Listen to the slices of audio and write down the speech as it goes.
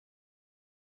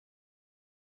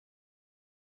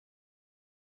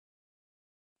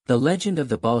The Legend of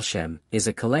the Baal Shem is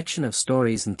a collection of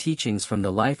stories and teachings from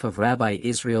the life of Rabbi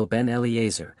Israel ben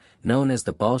Eliezer, known as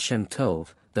the Baal Shem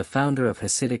Tov, the founder of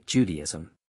Hasidic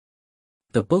Judaism.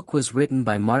 The book was written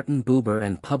by Martin Buber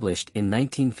and published in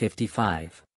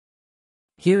 1955.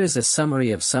 Here is a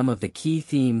summary of some of the key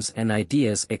themes and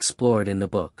ideas explored in the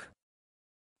book.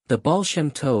 The Baal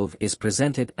Shem Tov is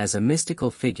presented as a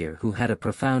mystical figure who had a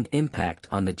profound impact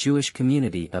on the Jewish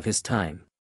community of his time.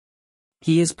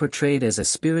 He is portrayed as a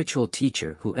spiritual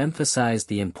teacher who emphasized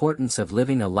the importance of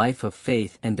living a life of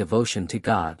faith and devotion to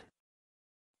God.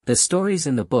 The stories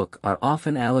in the book are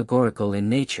often allegorical in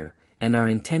nature, and are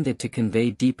intended to convey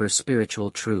deeper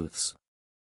spiritual truths.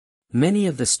 Many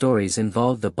of the stories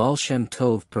involve the Baal Shem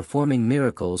Tov performing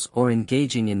miracles or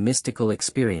engaging in mystical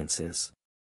experiences.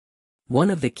 One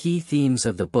of the key themes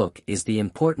of the book is the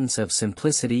importance of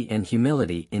simplicity and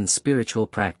humility in spiritual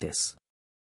practice.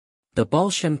 The Baal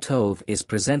Shem Tov is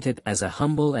presented as a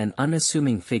humble and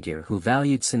unassuming figure who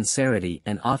valued sincerity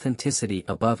and authenticity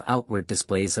above outward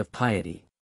displays of piety.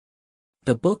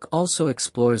 The book also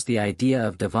explores the idea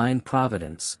of divine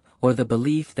providence, or the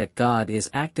belief that God is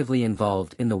actively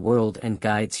involved in the world and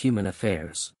guides human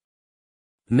affairs.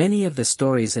 Many of the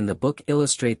stories in the book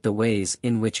illustrate the ways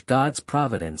in which God's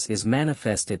providence is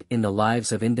manifested in the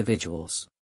lives of individuals.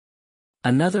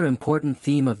 Another important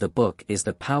theme of the book is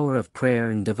the power of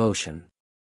prayer and devotion.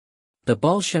 The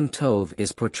Baal Shem Tov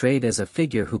is portrayed as a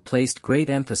figure who placed great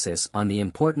emphasis on the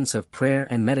importance of prayer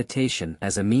and meditation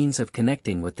as a means of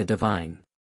connecting with the divine.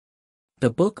 The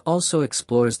book also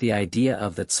explores the idea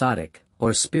of the tzaddik,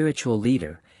 or spiritual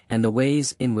leader, and the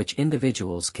ways in which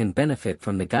individuals can benefit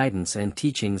from the guidance and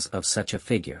teachings of such a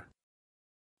figure.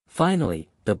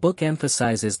 Finally, the book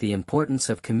emphasizes the importance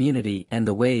of community and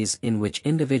the ways in which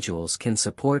individuals can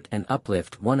support and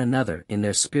uplift one another in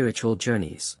their spiritual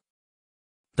journeys.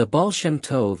 The Baal Shem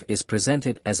Tov is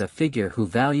presented as a figure who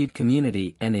valued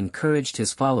community and encouraged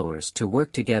his followers to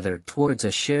work together towards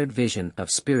a shared vision of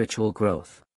spiritual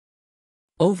growth.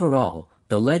 Overall,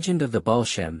 The Legend of the Baal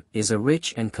Shem is a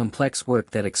rich and complex work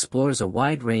that explores a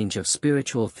wide range of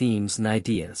spiritual themes and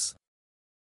ideas.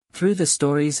 Through the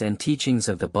stories and teachings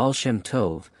of the Baal Shem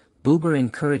Tov, Buber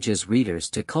encourages readers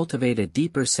to cultivate a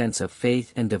deeper sense of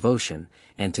faith and devotion,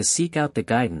 and to seek out the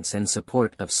guidance and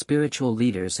support of spiritual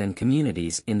leaders and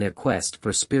communities in their quest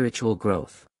for spiritual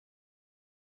growth.